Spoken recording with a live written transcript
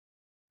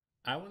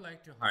I would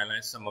like to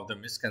highlight some of the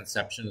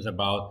misconceptions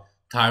about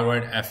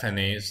thyroid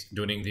FNAs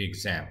during the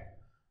exam.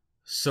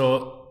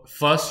 So,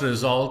 first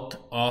result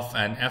of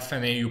an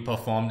FNA you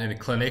performed in the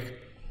clinic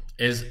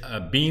is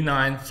a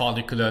benign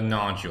follicular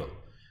nodule.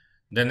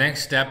 The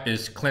next step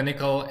is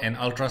clinical and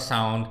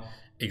ultrasound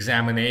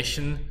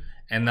examination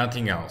and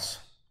nothing else.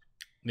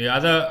 The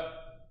other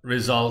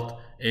result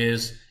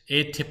is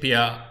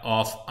atypia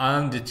of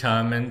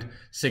undetermined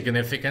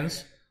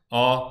significance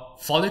or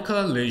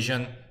follicular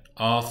lesion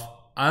of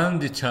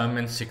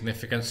undetermined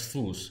significance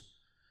FUS.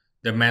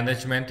 The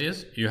management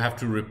is you have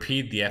to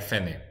repeat the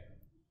FNA.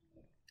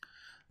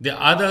 The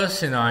other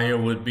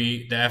scenario would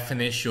be the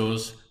FNA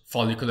shows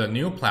follicular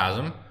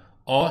neoplasm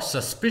or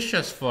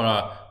suspicious for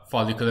a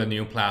follicular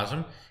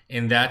neoplasm.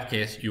 In that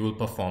case, you will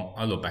perform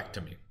a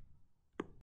lobectomy.